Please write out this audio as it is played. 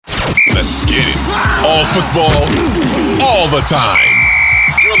get it. All football, all the time.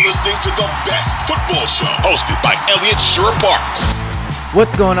 You're listening to the best football show, hosted by Elliot Shorr-Parks.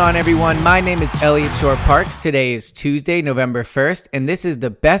 What's going on, everyone? My name is Elliot Shorr-Parks. Today is Tuesday, November 1st, and this is the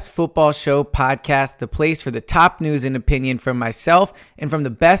Best Football Show podcast, the place for the top news and opinion from myself and from the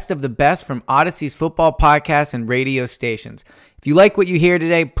best of the best from Odyssey's football podcasts and radio stations. If you like what you hear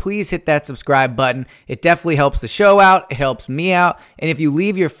today, please hit that subscribe button. It definitely helps the show out. It helps me out. And if you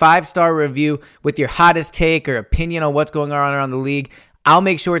leave your 5-star review with your hottest take or opinion on what's going on around the league, I'll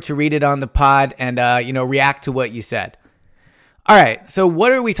make sure to read it on the pod and, react to what you said. All right, so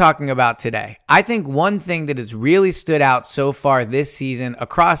what are we talking about today? I think one thing that has really stood out so far this season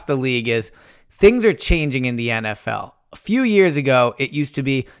across the league is things are changing in the NFL. A few years ago, it used to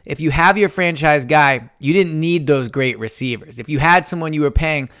be if you have your franchise guy, you didn't need those great receivers. If you had someone you were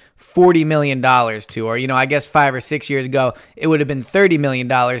paying $40 million to, or, I guess 5 or 6 years ago, it would have been $30 million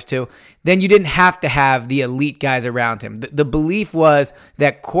to, then you didn't have to have the elite guys around him. The belief was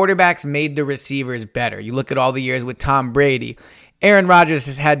that quarterbacks made the receivers better. You look at all the years with Tom Brady. Aaron Rodgers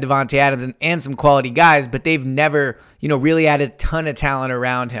has had Davante Adams and some quality guys, but they've never, really had a ton of talent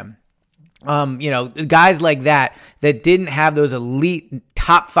around him. Guys like that didn't have those elite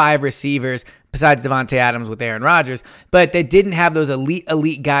top 5 receivers besides Davante Adams with Aaron Rodgers, but they didn't have those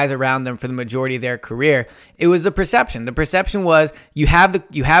elite guys around them for the majority of their career. It was the perception. The perception was you have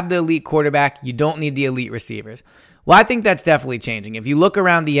the elite quarterback, you don't need the elite receivers. Well, I think that's definitely changing. If you look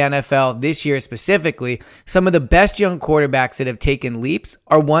around the NFL this year specifically, some of the best young quarterbacks that have taken leaps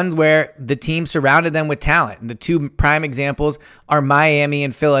are ones where the team surrounded them with talent. And the two prime examples are Miami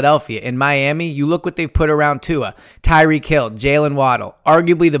and Philadelphia. In Miami, you look what they've put around Tua, Tyreek Hill, Jalen Waddle,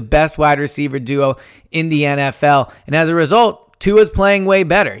 arguably the best wide receiver duo in the NFL. And as a result, Tua's playing way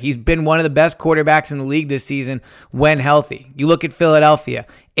better. He's been one of the best quarterbacks in the league this season when healthy. You look at Philadelphia,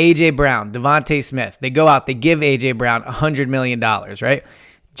 A.J. Brown, Devontae Smith. They go out, they give A.J. Brown $100 million, right?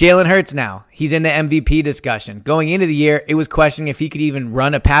 Jalen Hurts now, he's in the MVP discussion. Going into the year, it was questioning if he could even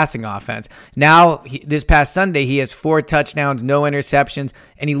run a passing offense. Now, this past Sunday, he has 4 touchdowns, no interceptions,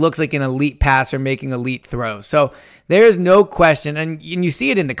 and he looks like an elite passer making elite throws. So there's no question, and you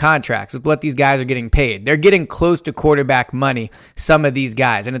see it in the contracts with what these guys are getting paid. They're getting close to quarterback money, some of these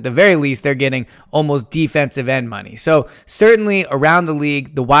guys, and at the very least, they're getting almost defensive end money. So certainly around the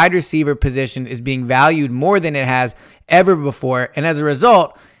league, the wide receiver position is being valued more than it has ever before, and as a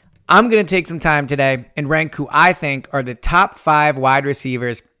result, I'm going to take some time today and rank who I think are the top 5 wide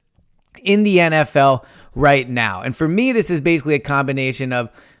receivers in the NFL right now. And for me, this is basically a combination of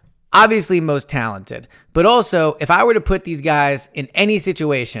obviously most talented, but also if I were to put these guys in any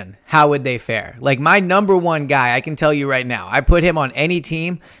situation, how would they fare? Like my number one guy, I can tell you right now, I put him on any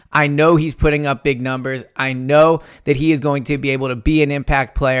team. I know he's putting up big numbers. I know that he is going to be able to be an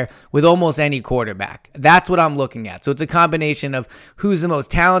impact player with almost any quarterback. That's what I'm looking at. So it's a combination of who's the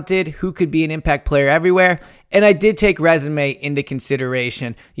most talented, who could be an impact player everywhere. And I did take resume into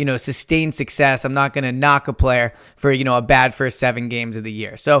consideration, sustained success. I'm not going to knock a player for, a bad first 7 games of the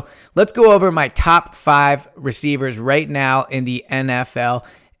year. So let's go over my top 5 receivers right now in the NFL.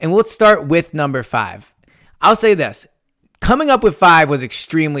 And let's start with number 5. I'll say this. Coming up with 5 was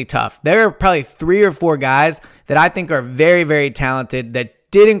extremely tough. There are probably 3 or 4 guys that I think are very, very talented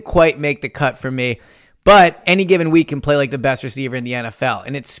that didn't quite make the cut for me. But any given week can play like the best receiver in the NFL.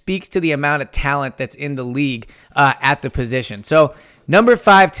 And it speaks to the amount of talent that's in the league at the position. So number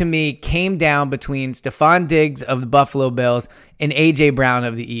 5 to me came down between Stefon Diggs of the Buffalo Bills and A.J. Brown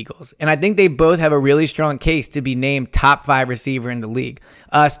of the Eagles. And I think they both have a really strong case to be named top 5 receiver in the league.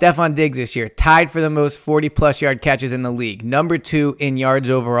 Stefon Diggs this year tied for the most 40-plus yard catches in the league. Number 2 in yards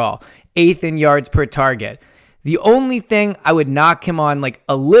overall. 8th in yards per target. The only thing I would knock him on like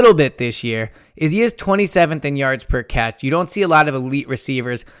a little bit this year is he is 27th in yards per catch. You don't see a lot of elite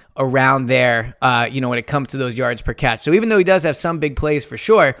receivers around there, when it comes to those yards per catch. So even though he does have some big plays for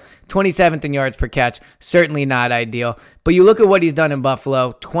sure, 27th in yards per catch, certainly not ideal. But you look at what he's done in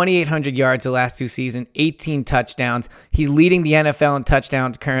Buffalo, 2,800 yards the last 2 seasons, 18 touchdowns. He's leading the NFL in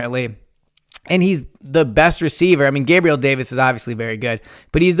touchdowns currently. And he's the best receiver. I mean, Gabriel Davis is obviously very good,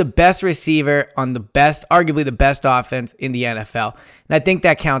 but he's the best receiver on arguably the best offense in the NFL. And I think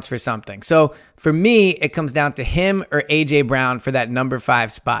that counts for something. So for me, it comes down to him or A.J. Brown for that number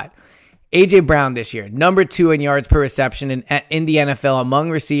 5 spot. A.J. Brown this year, number 2 in yards per reception in the NFL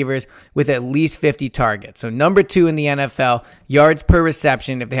among receivers with at least 50 targets. So number 2 in the NFL, yards per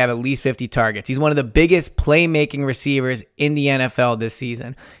reception if they have at least 50 targets. He's one of the biggest playmaking receivers in the NFL this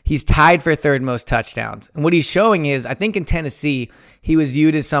season. He's tied for 3rd most touchdowns. And what he's showing is, I think in Tennessee, he was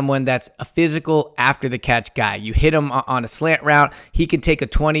viewed as someone that's a physical after-the-catch guy. You hit him on a slant route, he can take a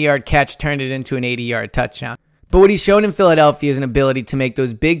 20-yard catch, turn it into an 80-yard touchdown. But what he's shown in Philadelphia is an ability to make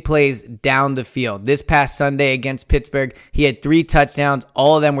those big plays down the field. This past Sunday against Pittsburgh, he had 3 touchdowns.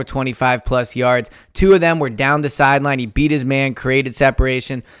 All of them were 25-plus yards. 2 of them were down the sideline. He beat his man, created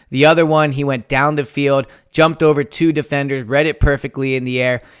separation. The other one, he went down the field, jumped over 2 defenders, read it perfectly in the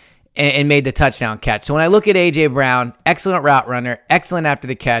air, and made the touchdown catch. So when I look at A.J. Brown, excellent route runner, excellent after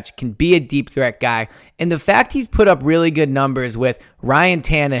the catch, can be a deep threat guy. And the fact he's put up really good numbers with Ryan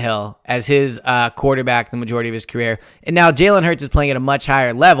Tannehill as his quarterback the majority of his career. And now Jalen Hurts is playing at a much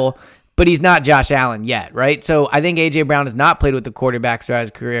higher level, but he's not Josh Allen yet, right? So I think A.J. Brown has not played with the quarterbacks throughout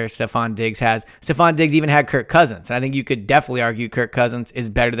his career Stephon Diggs has. Stephon Diggs even had Kirk Cousins. And I think you could definitely argue Kirk Cousins is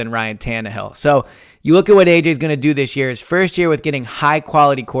better than Ryan Tannehill. So you look at what A.J. is going to do this year, his first year with getting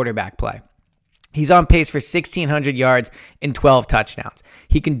high-quality quarterback play. He's on pace for 1,600 yards and 12 touchdowns.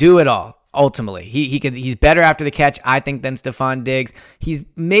 He can do it all. Ultimately, he's better after the catch, I think, than Stephon Diggs. He's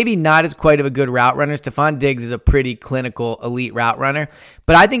maybe not as quite of a good route runner. Stephon Diggs is a pretty clinical, elite route runner.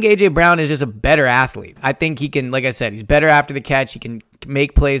 But I think A.J. Brown is just a better athlete. I think he can, like I said, he's better after the catch. He can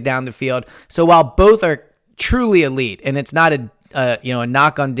make plays down the field. So while both are truly elite, and it's not a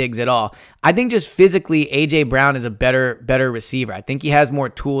knock on Diggs at all, I think just physically, A.J. Brown is a better receiver. I think he has more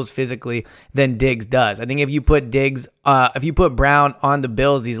tools physically than Diggs does. I think if you put Brown on the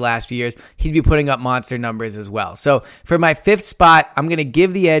Bills these last few years, he'd be putting up monster numbers as well. So for my 5th spot, I'm going to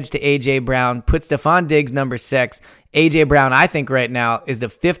give the edge to A.J. Brown, put Stephon Diggs number 6. A.J. Brown, I think right now, is the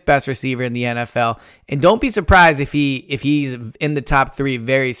 5th best receiver in the NFL. And don't be surprised if he's in the top 3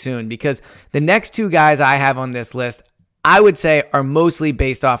 very soon, because the next 2 guys I have on this list, I would say, are mostly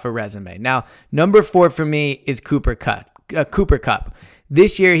based off a resume. Now, number 4 for me is Cooper Kupp.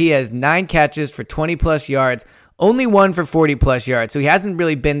 This year, he has 9 catches for 20-plus yards, only 1 for 40-plus yards. So he hasn't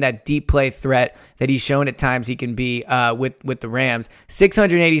really been that deep play threat that he's shown at times he can be with the Rams.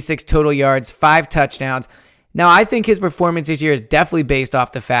 686 total yards, 5 touchdowns. Now, I think his performance this year is definitely based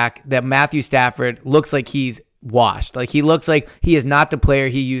off the fact that Matthew Stafford looks like he's washed. Like, he looks like he is not the player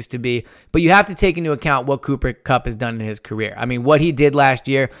he used to be. But you have to take into account what Cooper Kupp has done in his career. I mean, what he did last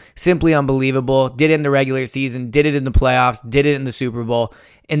year, simply unbelievable. Did it in the regular season, did it in the playoffs, did it in the Super Bowl.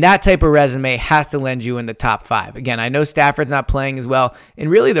 And that type of resume has to land you in the top 5. Again, I know Stafford's not playing as well, and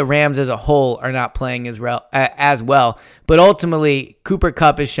really the Rams as a whole are not playing as well. But ultimately, Cooper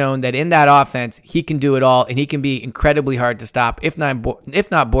Kupp has shown that in that offense, he can do it all, and he can be incredibly hard to stop, if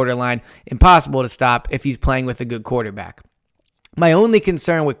not borderline impossible to stop if he's playing with a good quarterback. My only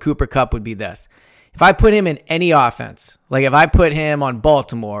concern with Cooper Kupp would be this. If I put him in any offense, like if I put him on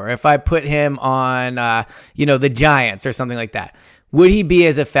Baltimore, or if I put him on, the Giants or something like that, would he be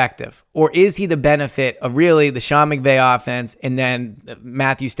as effective? Or is he the benefit of really the Sean McVay offense and then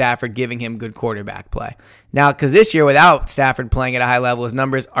Matthew Stafford giving him good quarterback play? Now, because this year without Stafford playing at a high level, his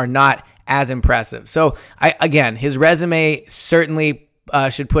numbers are not as impressive. So, his resume certainly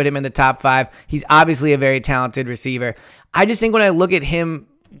should put him in the top 5. He's obviously a very talented receiver. I just think when I look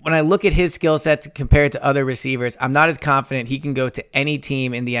at his skill set compared to other receivers, I'm not as confident he can go to any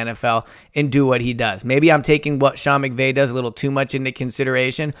team in the NFL and do what he does. Maybe I'm taking what Sean McVay does a little too much into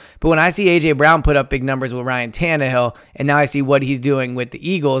consideration, but when I see A.J. Brown put up big numbers with Ryan Tannehill, and now I see what he's doing with the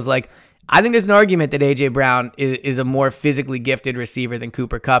Eagles, I think there's an argument that A.J. Brown is a more physically gifted receiver than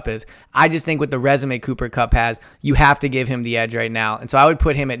Cooper Kupp is. I just think with the resume Cooper Kupp has, you have to give him the edge right now. And so I would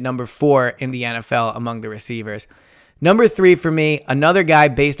put him at number 4 in the NFL among the receivers. Number 3 for me, another guy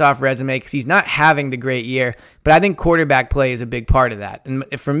based off resume because he's not having the great year, but I think quarterback play is a big part of that. And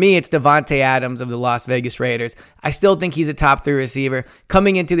for me, it's Davante Adams of the Las Vegas Raiders. I still think he's a top 3 receiver.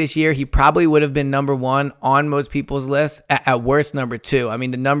 Coming into this year, he probably would have been number 1 on most people's lists, at worst number 2. I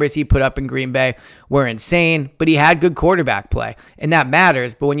mean, the numbers he put up in Green Bay were insane, but he had good quarterback play, and that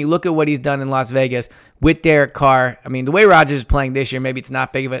matters. But when you look at what he's done in Las Vegas with Derek Carr, I mean, the way Rodgers is playing this year, maybe it's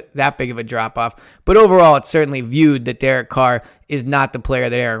not that big of a drop-off, but overall, it's certainly viewed that Derek Carr is not the player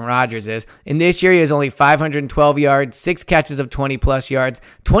that Aaron Rodgers is. And this year, he has only 512 yards, 6 catches of 20-plus yards.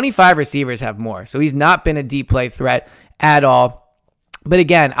 25 receivers have more, so he's not been a deep play threat at all. But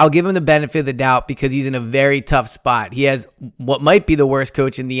again, I'll give him the benefit of the doubt because he's in a very tough spot. He has what might be the worst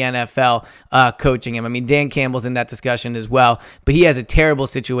coach in the NFL coaching him. I mean, Dan Campbell's in that discussion as well, but he has a terrible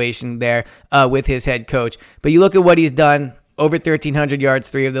situation there with his head coach. But you look at what he's done over 1,300 yards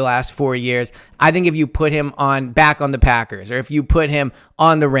 3 of the last 4 years. I think if you put him back on the Packers, or if you put him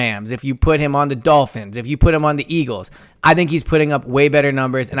on the Rams, if you put him on the Dolphins, if you put him on the Eagles, I think he's putting up way better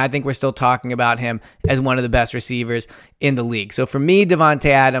numbers, and I think we're still talking about him as one of the best receivers in the league. So for me, Davante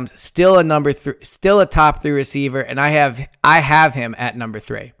Adams, still a top 3 receiver, and I have him at number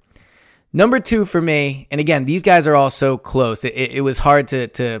 3. Number 2 for me, and again, these guys are all so close. It was hard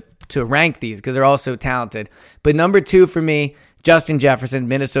to rank these because they're all so talented. But number 2 for me, Justin Jefferson,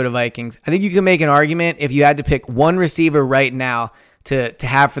 Minnesota Vikings. I think you can make an argument if you had to pick one receiver right now to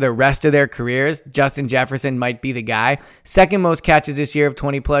have for the rest of their careers, Justin Jefferson might be the guy. Second most catches this year of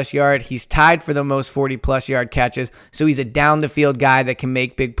 20-plus yard. He's tied for the most 40-plus yard catches, so he's a down-the-field guy that can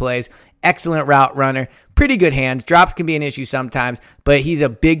make big plays. Excellent route runner, pretty good hands. Drops can be an issue sometimes, but he's a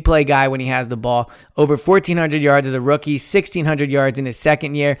big play guy when he has the ball. Over 1,400 yards as a rookie, 1,600 yards in his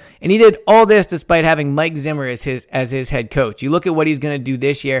second year, and he did all this despite having Mike Zimmer as his head coach. You look at what he's going to do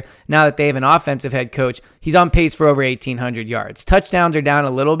this year, now that they have an offensive head coach, he's on pace for over 1,800 yards. Touchdowns are down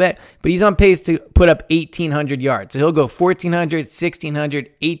a little bit, but he's on pace to put up 1,800 yards. So he'll go 1,400, 1,600,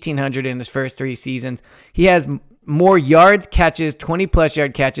 1,800 in his first 3 seasons. He has more yards, catches, 20-plus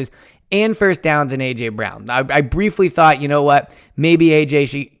yard catches, and first downs in A.J. Brown. I briefly thought, you know what, maybe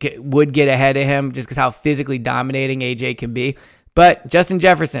A.J. would get ahead of him just because how physically dominating A.J. can be. But Justin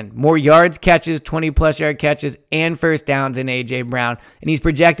Jefferson, more yards, catches, 20-plus yard catches, and first downs in A.J. Brown. And he's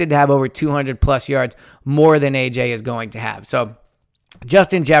projected to have over 200-plus yards more than A.J. is going to have. So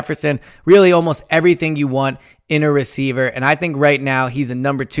Justin Jefferson, really almost everything you want in a receiver. And I think right now he's a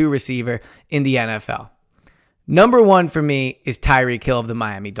number 2 receiver in the NFL. Number 1 for me is Tyreek Hill of the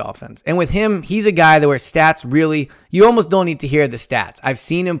Miami Dolphins. And with him, he's a guy that where stats really, you almost don't need to hear the stats. I've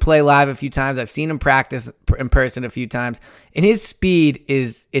seen him play live a few times. I've seen him practice in person a few times. And his speed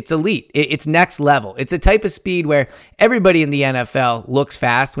it's elite. It's next level. It's a type of speed where everybody in the NFL looks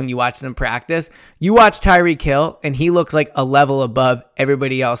fast when you watch them practice. You watch Tyreek Hill, and he looks like a level above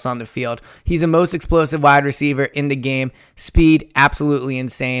everybody else on the field. He's the most explosive wide receiver in the game. Speed, absolutely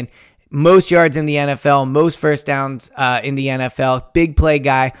insane. Most yards in the NFL, most first downs in the NFL, big play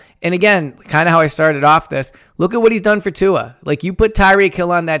guy. And again, kind of how I started off this, look at what he's done for Tua. Like, you put Tyreek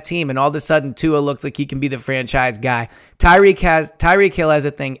Hill on that team, and all of a sudden Tua looks like he can be the franchise guy. Tyreek Hill has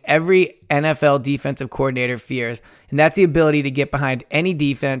a thing every NFL defensive coordinator fears, and that's the ability to get behind any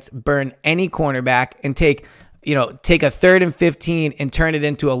defense, burn any cornerback, and take a 3rd and 15 and turn it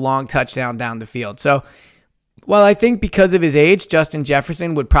into a long touchdown down the field. So while I think because of his age, Justin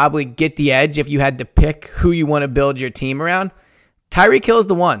Jefferson would probably get the edge if you had to pick who you want to build your team around, Tyreek Hill is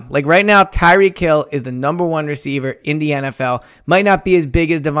the one. Like right now, Tyreek Hill is the number 1 receiver in the NFL. Might not be as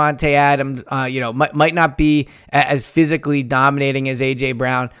big as Davante Adams, might not be as physically dominating as A.J.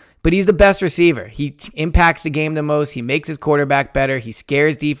 Brown, but he's the best receiver. He impacts the game the most. He makes his quarterback better. He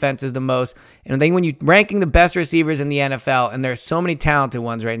scares defenses the most. And I think when you're ranking the best receivers in the NFL, and there are so many talented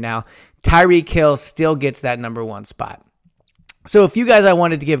ones right now, Tyreek Hill still gets that number 1 spot. So a few guys I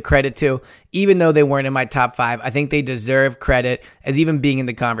wanted to give credit to, even though they weren't in my top 5, I think they deserve credit as even being in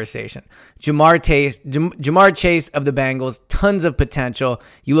the conversation. Ja'Marr Chase of the Bengals, tons of potential.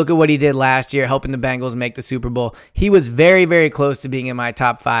 You look at what he did last year, helping the Bengals make the Super Bowl. He was very, very close to being in my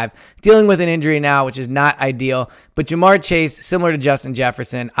top 5. Dealing with an injury now, which is not ideal. But Ja'Marr Chase, similar to Justin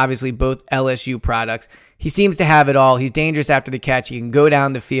Jefferson, obviously both LSU products. He seems to have it all. He's dangerous after the catch. He can go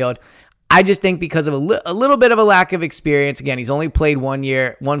down the field. I just think because of a little bit of a lack of experience, again, he's only played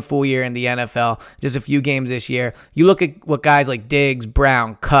 1 full year in the NFL, just a few games this year. You look at what guys like Diggs,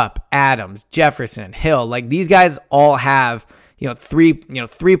 Brown, Kupp, Adams, Jefferson, Hill, like these guys all have,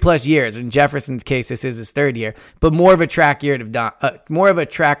 3+ years. In Jefferson's case, this is his 3rd year, but more of a track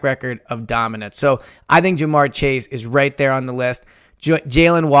record of dominance. So I think Ja'Marr Chase is right there on the list.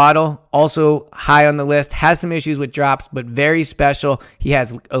 Jalen Waddle, also high on the list, has some issues with drops, but very special. He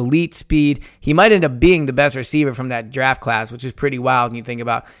has elite speed. He might end up being the best receiver from that draft class, which is pretty wild when you think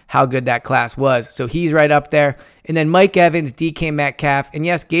about how good that class was. So he's right up there. And then Mike Evans, DK Metcalf, and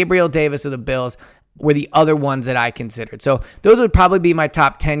yes, Gabriel Davis of the Bills were the other ones that I considered. So those would probably be my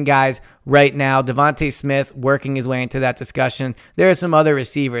top 10 guys right now. Devontae Smith working his way into that discussion. There are some other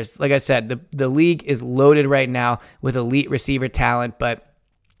receivers. Like I said, the league is loaded right now with elite receiver talent, but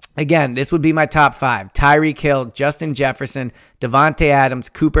again, this would be my top 5. Tyreek Hill, Justin Jefferson, Davante Adams,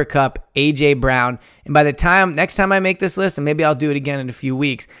 Cooper Kupp, A.J. Brown. And by the next time I make this list, and maybe I'll do it again in a few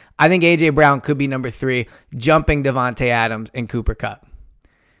weeks, I think A.J. Brown could be number 3, jumping Davante Adams and Cooper Kupp.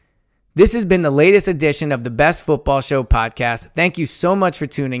 This has been the latest edition of the Best Football Show podcast. Thank you so much for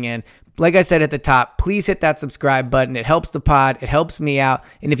tuning in. Like I said at the top, please hit that subscribe button. It helps the pod. It helps me out.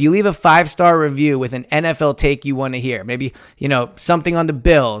 And if you leave a 5-star review with an NFL take you want to hear, maybe, something on the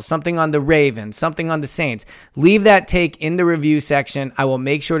Bills, something on the Ravens, something on the Saints, leave that take in the review section. I will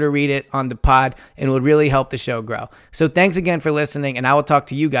make sure to read it on the pod, and it would really help the show grow. So thanks again for listening, and I will talk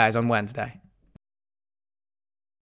to you guys on Wednesday.